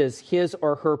changes his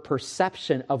or her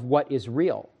perception of what is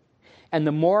real. And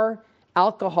the more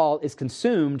alcohol is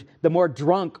consumed, the more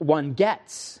drunk one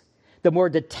gets, the more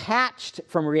detached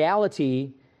from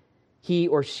reality he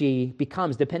or she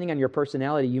becomes. Depending on your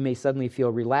personality, you may suddenly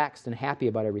feel relaxed and happy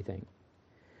about everything.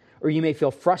 Or you may feel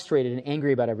frustrated and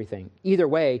angry about everything. Either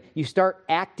way, you start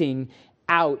acting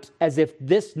out as if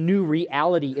this new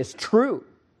reality is true.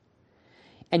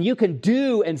 And you can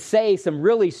do and say some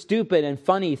really stupid and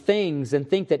funny things and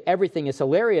think that everything is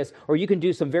hilarious, or you can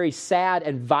do some very sad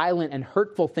and violent and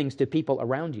hurtful things to people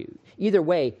around you. Either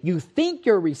way, you think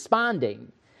you're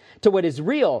responding to what is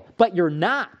real, but you're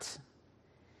not.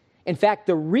 In fact,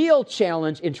 the real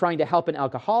challenge in trying to help an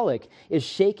alcoholic is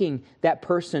shaking that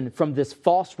person from this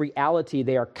false reality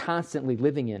they are constantly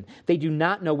living in. They do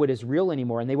not know what is real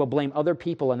anymore, and they will blame other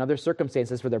people and other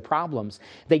circumstances for their problems.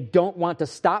 They don't want to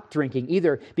stop drinking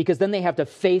either, because then they have to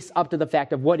face up to the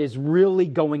fact of what is really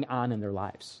going on in their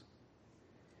lives.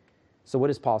 So what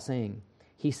is Paul saying?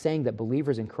 He's saying that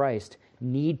believers in Christ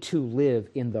need to live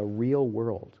in the real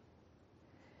world.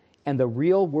 And the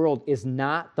real world is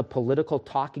not the political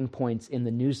talking points in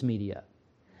the news media,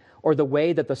 or the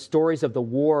way that the stories of the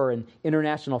war and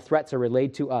international threats are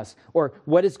relayed to us, or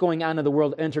what is going on in the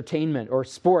world of entertainment or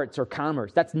sports or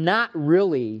commerce. That's not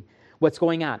really what's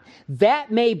going on.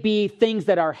 That may be things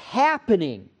that are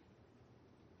happening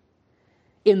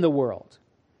in the world,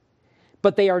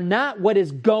 but they are not what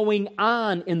is going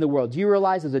on in the world. Do you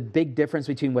realize there's a big difference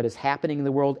between what is happening in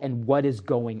the world and what is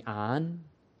going on?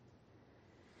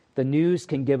 The news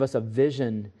can give us a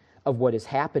vision of what is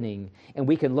happening, and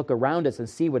we can look around us and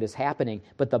see what is happening,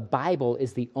 but the Bible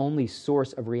is the only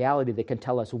source of reality that can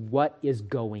tell us what is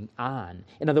going on.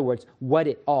 In other words, what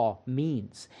it all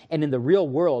means. And in the real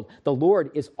world, the Lord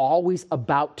is always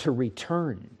about to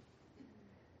return,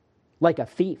 like a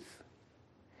thief.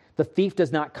 The thief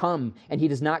does not come, and he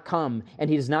does not come, and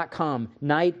he does not come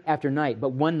night after night, but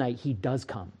one night he does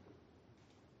come.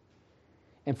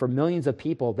 And for millions of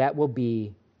people, that will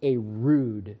be a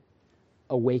rude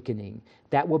awakening.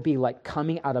 That will be like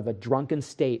coming out of a drunken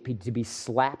state to be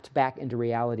slapped back into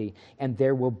reality, and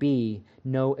there will be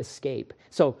no escape.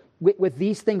 So with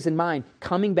these things in mind,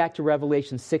 coming back to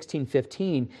Revelation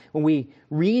 16:15, when we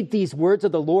read these words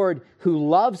of the Lord who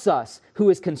loves us, who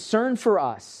is concerned for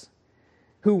us,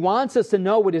 who wants us to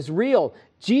know what is real,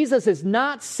 Jesus is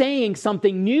not saying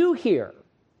something new here.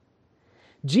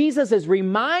 Jesus is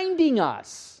reminding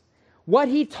us what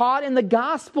he taught in the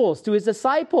Gospels to his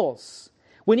disciples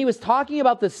when he was talking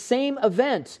about the same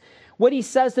event, what he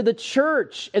says to the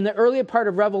church in the earlier part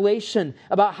of Revelation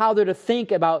about how they're to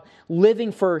think about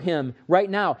living for him right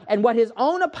now, and what his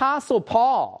own apostle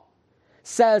Paul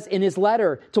says in his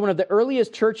letter to one of the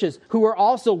earliest churches who were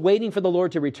also waiting for the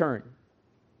Lord to return.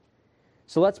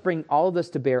 So let's bring all of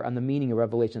this to bear on the meaning of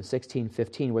Revelation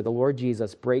 16:15, where the Lord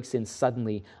Jesus breaks in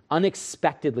suddenly,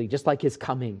 unexpectedly, just like his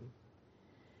coming,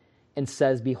 and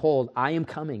says, "Behold, I am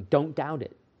coming. Don't doubt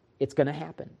it. It's going to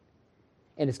happen.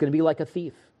 And it's going to be like a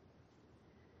thief.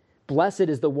 Blessed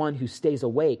is the one who stays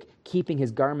awake, keeping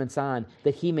his garments on,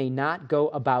 that he may not go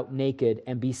about naked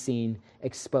and be seen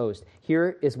exposed."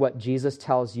 Here is what Jesus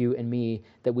tells you and me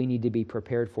that we need to be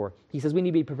prepared for. He says we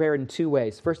need to be prepared in two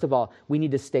ways. First of all, we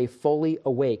need to stay fully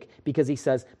awake, because he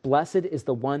says, blessed is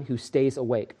the one who stays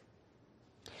awake.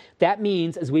 That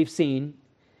means, as we've seen,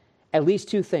 at least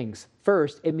two things.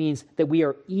 First, it means that we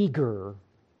are eager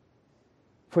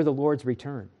for the Lord's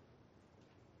return.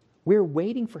 We're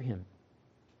waiting for him.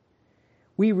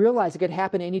 We realize it could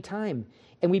happen any time,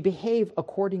 and we behave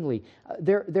accordingly.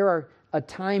 There are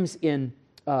times in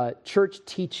church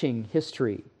teaching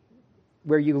history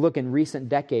where you look in recent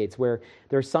decades, where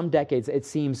there are some decades, it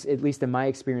seems, at least in my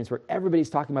experience, where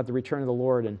everybody's talking about the return of the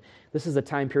Lord. And this is a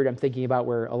time period I'm thinking about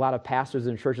where a lot of pastors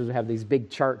and churches would have these big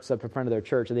charts up in front of their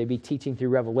church, and they'd be teaching through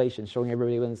Revelation, showing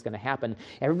everybody when it's going to happen.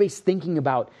 Everybody's thinking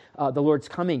about the Lord's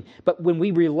coming. But when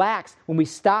we relax, when we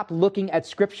stop looking at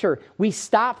Scripture, we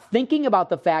stop thinking about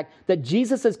the fact that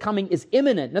Jesus' coming is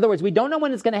imminent. In other words, we don't know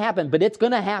when it's going to happen, but it's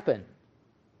going to happen.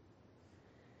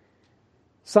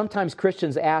 Sometimes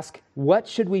Christians ask, what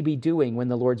should we be doing when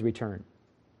the Lord's return?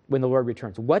 When the Lord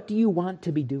returns? What do you want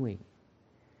to be doing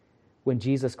when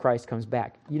Jesus Christ comes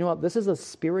back? You know what? This is a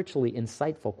spiritually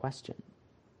insightful question.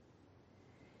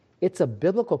 It's a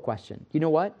biblical question. You know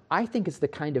what? I think it's the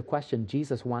kind of question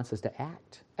Jesus wants us to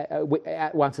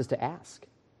ask.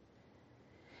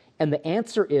 And the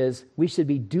answer is we should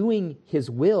be doing his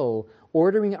will,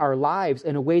 ordering our lives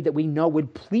in a way that we know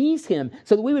would please him,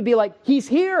 so that we would be like, he's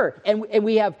here, and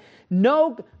we have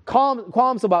no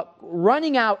qualms about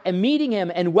running out and meeting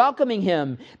him and welcoming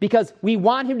him, because we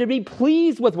want him to be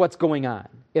pleased with what's going on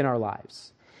in our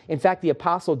lives. In fact, the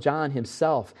Apostle John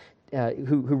himself,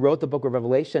 who wrote the book of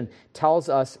Revelation, tells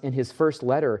us in his first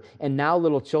letter, "And now,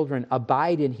 little children,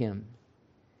 abide in him,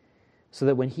 so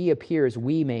that when he appears,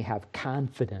 we may have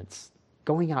confidence,"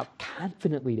 going out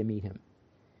confidently to meet him,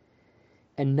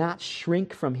 "and not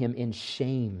shrink from him in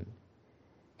shame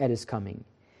at his coming."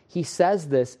 He says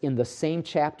this in the same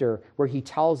chapter where he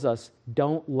tells us,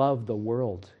 don't love the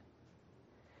world,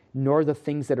 nor the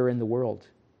things that are in the world.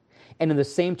 And in the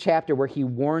same chapter where he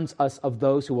warns us of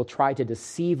those who will try to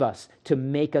deceive us, to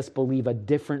make us believe a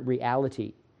different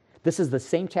reality. This is the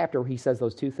same chapter where he says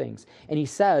those two things. And he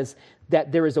says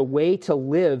that there is a way to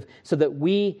live so that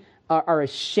we are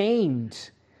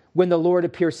ashamed when the Lord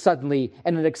appears suddenly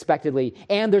and unexpectedly.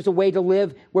 And there's a way to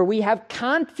live where we have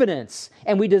confidence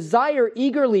and we desire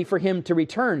eagerly for him to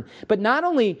return. But not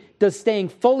only does staying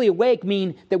fully awake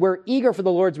mean that we're eager for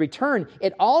the Lord's return,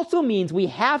 it also means we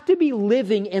have to be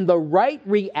living in the right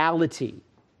reality.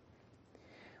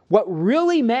 What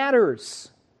really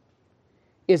matters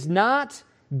is not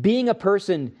being a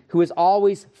person who is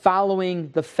always following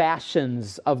the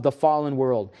fashions of the fallen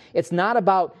world. It's not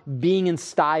about being in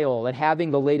style and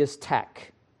having the latest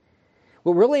tech.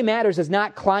 What really matters is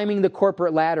not climbing the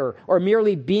corporate ladder or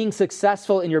merely being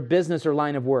successful in your business or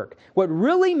line of work. What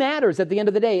really matters at the end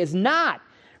of the day is not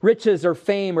riches or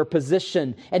fame or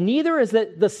position, and neither is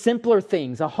it the simpler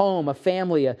things, a home, a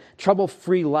family, a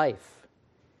trouble-free life.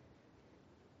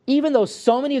 Even though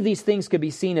so many of these things could be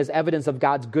seen as evidence of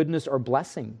God's goodness or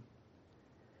blessing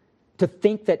To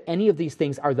think that any of these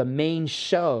things are the main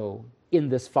show in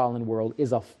this fallen world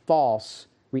is a false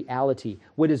reality.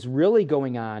 What is really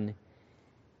going on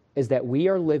is that we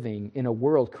are living in a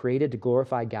world created to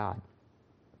glorify God.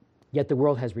 Yet the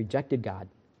world has rejected God.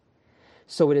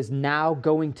 So it is now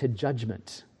going to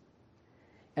judgment.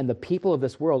 And the people of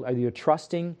this world are either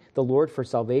trusting the Lord for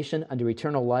salvation unto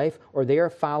eternal life, or they are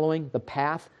following the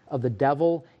path of the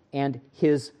devil and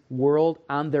his world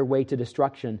on their way to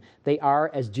destruction. They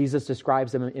are, as Jesus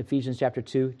describes them in Ephesians chapter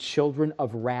 2, children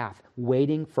of wrath,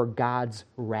 waiting for God's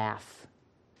wrath.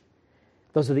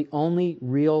 Those are the only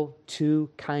real two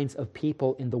kinds of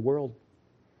people in the world.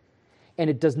 And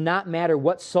it does not matter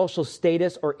what social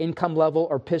status or income level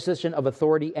or position of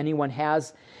authority anyone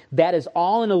has. That is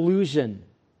all an illusion.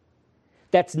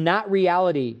 That's not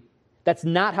reality. That's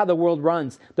not how the world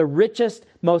runs. The richest,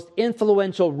 most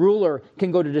influential ruler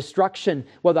can go to destruction,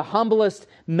 while the humblest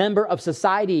member of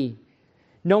society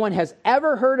no one has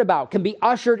ever heard about can be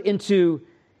ushered into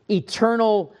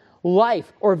eternal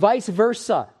life, or vice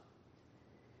versa.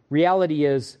 Reality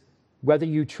is, whether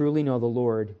you truly know the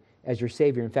Lord as your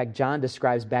Savior. In fact, John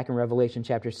describes back in Revelation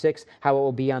chapter 6 how it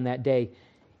will be on that day.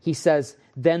 He says,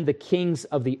 then the kings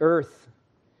of the earth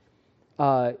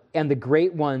and the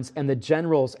great ones and the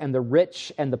generals and the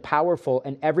rich and the powerful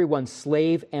and everyone,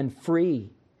 slave and free.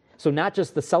 So not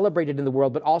just the celebrated in the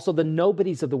world, but also the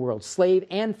nobodies of the world, slave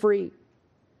and free,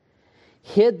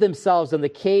 hid themselves in the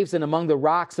caves and among the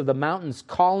rocks of the mountains,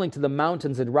 calling to the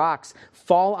mountains and rocks,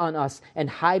 fall on us and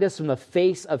hide us from the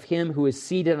face of him who is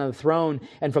seated on the throne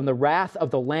and from the wrath of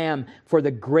the Lamb, for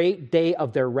the great day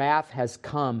of their wrath has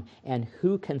come. And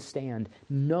who can stand?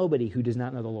 Nobody who does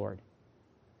not know the Lord.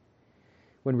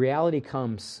 When reality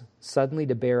comes suddenly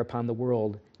to bear upon the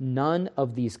world, none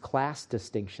of these class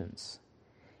distinctions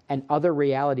and other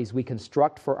realities we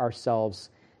construct for ourselves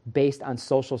based on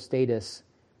social status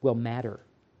will matter.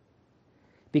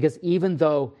 Because even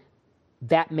though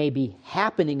that may be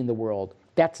happening in the world,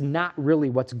 that's not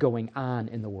really what's going on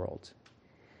in the world.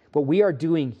 What we are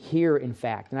doing here, in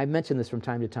fact, and I've mentioned this from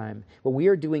time to time, what we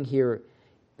are doing here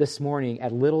this morning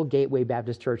at Little Gateway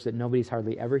Baptist Church that nobody's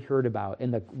hardly ever heard about in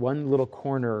the one little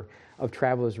corner of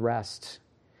Travelers Rest,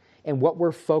 and what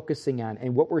we're focusing on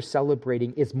and what we're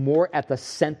celebrating is more at the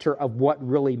center of what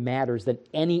really matters than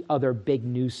any other big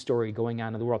news story going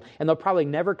on in the world. And they'll probably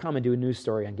never come and do a news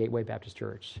story on Gateway Baptist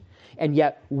Church. And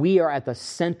yet we are at the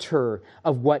center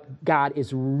of what God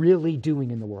is really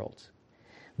doing in the world.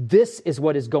 This is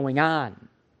what is going on.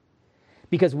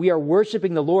 Because we are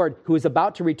worshiping the Lord who is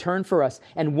about to return for us.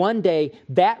 And one day,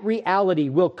 that reality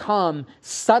will come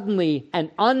suddenly and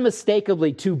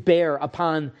unmistakably to bear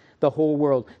upon the whole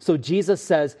world. So Jesus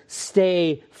says,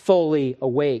 stay fully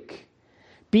awake.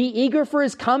 Be eager for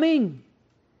his coming.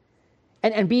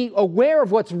 And be aware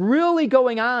of what's really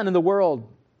going on in the world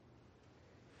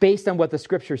based on what the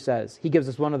Scripture says. He gives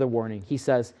us one other warning. He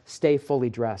says, stay fully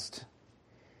dressed.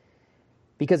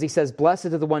 Because he says, blessed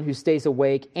is the one who stays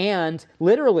awake, and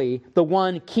literally the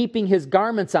one keeping his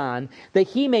garments on, that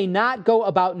he may not go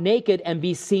about naked and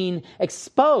be seen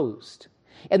exposed.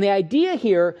 And the idea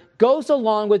here goes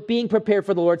along with being prepared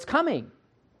for the Lord's coming.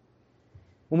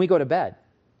 When we go to bed,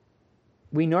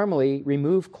 we normally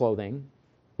remove clothing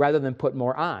rather than put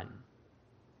more on.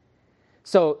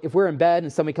 So if we're in bed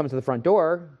and somebody comes to the front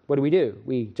door, what do?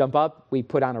 We jump up, we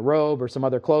put on a robe or some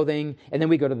other clothing, and then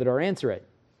we go to the door and answer it.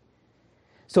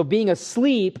 So being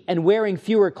asleep and wearing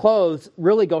fewer clothes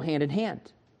really go hand in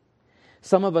hand.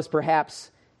 Some of us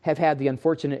perhaps have had the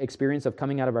unfortunate experience of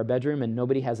coming out of our bedroom and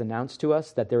nobody has announced to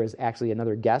us that there is actually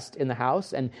another guest in the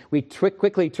house, and we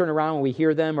quickly turn around when we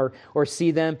hear them or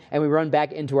see them, and we run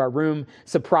back into our room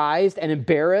surprised and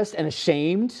embarrassed and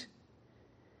ashamed.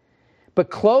 But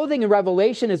clothing in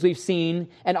Revelation, as we've seen,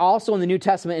 and also in the New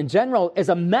Testament in general, is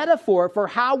a metaphor for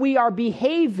how we are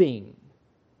behaving,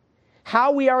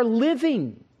 how we are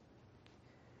living.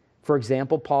 For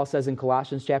example, Paul says in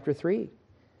Colossians chapter 3,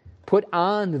 put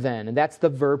on then, and that's the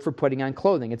verb for putting on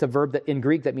clothing. It's a verb that in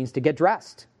Greek that means to get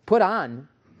dressed. Put on,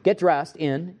 get dressed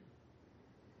in,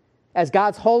 as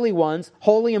God's holy ones,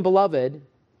 holy and beloved,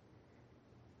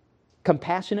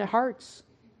 compassionate hearts.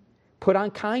 Put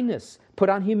on kindness, put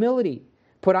on humility,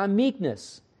 put on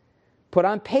meekness, put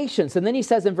on patience. And then he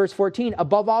says in verse 14,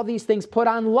 above all these things, put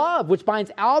on love, which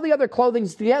binds all the other clothing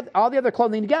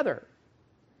together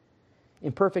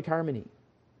in perfect harmony.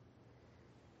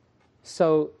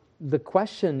 So the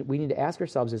question we need to ask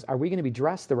ourselves is, are we going to be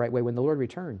dressed the right way when the Lord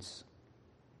returns?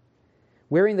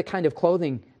 Wearing the kind of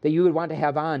clothing that you would want to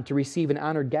have on to receive an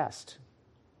honored guest?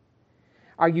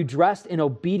 Are you dressed in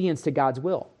obedience to God's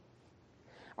will?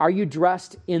 Are you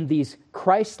dressed in these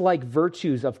Christ-like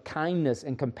virtues of kindness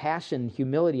and compassion,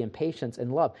 humility and patience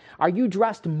and love? Are you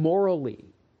dressed morally?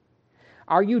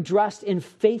 Are you dressed in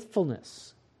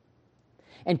faithfulness?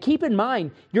 And keep in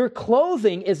mind, your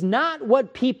clothing is not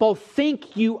what people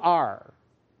think you are.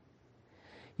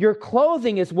 Your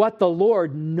clothing is what the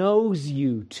Lord knows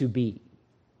you to be.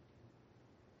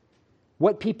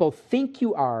 What people think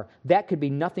you are, that could be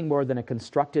nothing more than a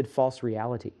constructed false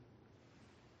reality.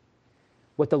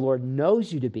 What the Lord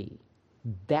knows you to be,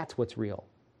 that's what's real.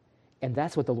 And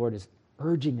that's what the Lord is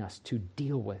urging us to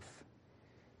deal with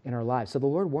in our lives. So the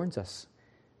Lord warns us,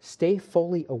 stay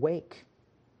fully awake.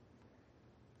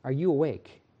 Are you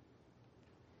awake?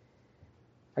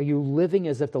 Are you living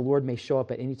as if the Lord may show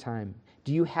up at any time?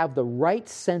 Do you have the right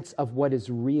sense of what is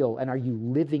real, and are you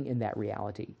living in that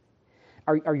reality?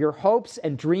 Are your hopes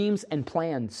and dreams and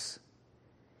plans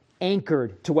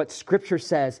anchored to what Scripture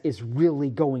says is really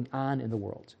going on in the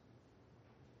world?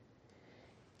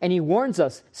 And he warns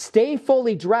us, stay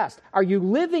fully dressed. Are you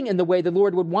living in the way the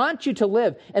Lord would want you to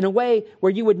live, in a way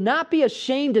where you would not be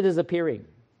ashamed at his appearing?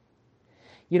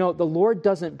 You know, the Lord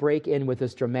doesn't break in with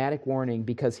this dramatic warning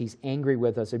because he's angry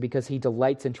with us or because he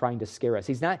delights in trying to scare us.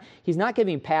 He's not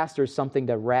giving pastors something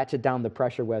to ratchet down the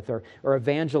pressure with, or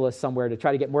evangelists somewhere to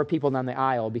try to get more people down the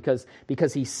aisle because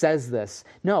he says this.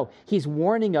 No, he's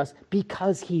warning us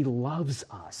because he loves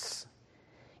us.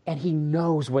 And he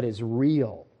knows what is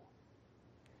real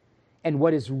and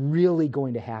what is really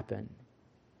going to happen.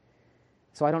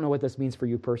 So I don't know what this means for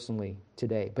you personally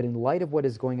today, but in light of what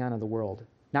is going on in the world,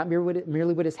 not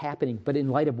merely what is happening, but in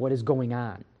light of what is going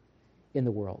on in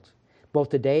the world, both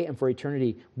today and for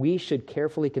eternity, we should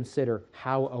carefully consider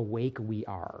how awake we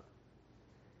are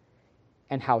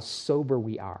and how sober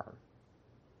we are,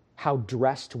 how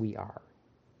dressed we are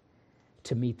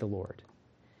to meet the Lord.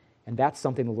 And that's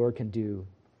something the Lord can do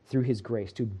through his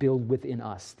grace, to build within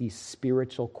us these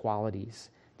spiritual qualities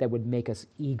that would make us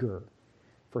eager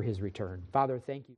for his return. Father, thank you.